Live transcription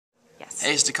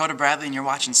Hey, it's Dakota Bradley, and you're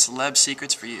watching Celeb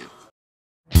Secrets for You.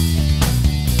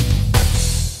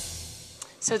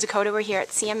 So Dakota, we're here at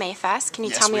CMA Fest. Can you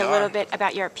Yes, tell me we a little are. bit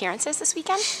about your appearances this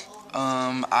weekend?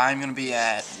 I'm going to be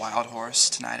at Wild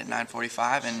Horse tonight at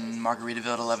 9:45 and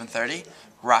Margaritaville at 11:30,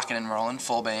 rocking and rolling,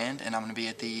 full band, and I'm going to be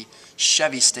at the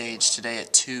Chevy stage today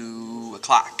at 2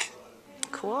 o'clock.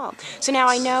 Cool. So now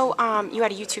I know you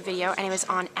had a YouTube video and it was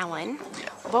on Ellen. Yeah.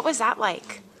 What was that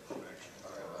like?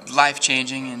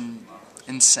 Life-changing and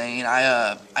insane.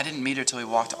 I didn't meet her till we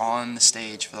walked on the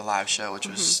stage for the live show, which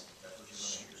was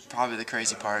probably the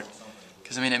crazy part.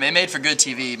 Because, I mean, it made for good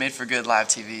TV, made for good live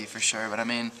TV for sure, but I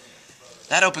mean,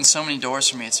 that opened so many doors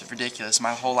for me, it's ridiculous.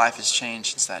 My whole life has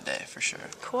changed since that day, for sure.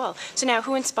 Cool. So now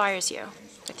who inspires you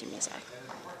with your music?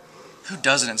 Who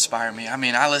doesn't inspire me? I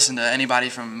mean, I listen to anybody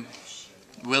from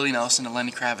Willie Nelson to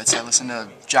Lenny Kravitz. I listen to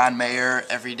John Mayer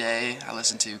every day. I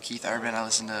listen to Keith Urban. I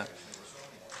listen to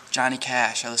Johnny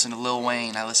Cash. I listen to Lil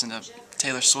Wayne. I listen to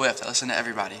Taylor Swift. I listen to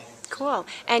everybody. Cool.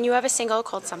 And you have a single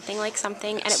called Something Like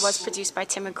Something, and it was produced by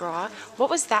Tim McGraw. What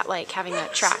was that like, having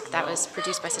that track that was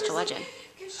produced by such a legend?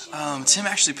 Tim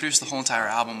actually produced the whole entire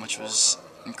album, which was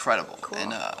incredible. Cool.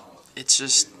 And it's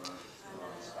just,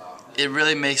 it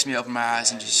really makes me open my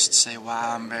eyes and just say,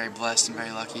 wow, I'm very blessed and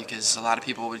very lucky, because a lot of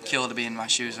people would kill to be in my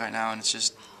shoes right now, and it's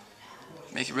just,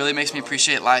 it really makes me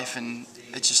appreciate life, and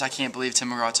it's just, I can't believe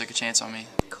Tim McGraw took a chance on me.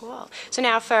 Cool. So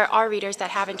now for our readers that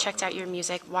haven't checked out your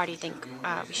music, why do you think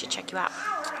we should check you out?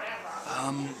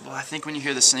 Well, I think when you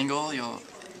hear the single, you'll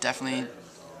definitely,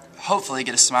 hopefully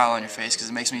get a smile on your face, because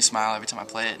it makes me smile every time I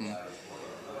play it, and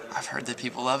I've heard that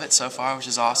people love it so far, which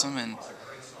is awesome, and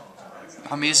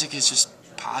my music is just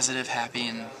positive, happy,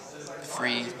 and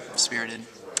free-spirited.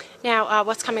 Now,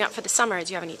 what's coming up for the summer?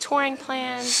 Do you have any touring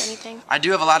plans, anything? I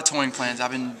do have a lot of touring plans. I've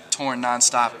been touring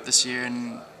nonstop this year,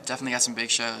 and definitely got some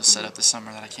big shows set up this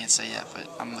summer that I can't say yet, but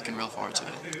I'm looking real forward to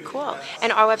it. Cool.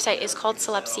 And our website is called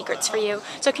Celeb Secrets for You.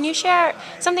 So can you share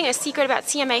something, a secret about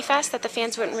CMA Fest that the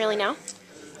fans wouldn't really know?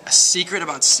 A secret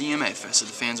about CMA Fest that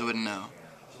the fans wouldn't know.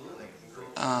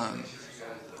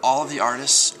 All of the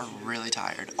artists are really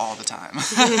tired all the time.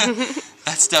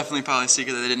 That's definitely probably a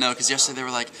secret that they didn't know, because yesterday they were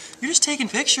like, "You're just taking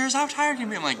pictures, how tired can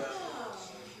you be?" I'm like,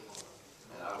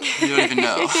 you don't even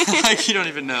know. Like, you don't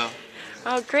even know.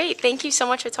 Oh, great. Thank you so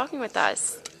much for talking with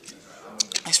us.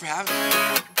 Thanks for having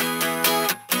me.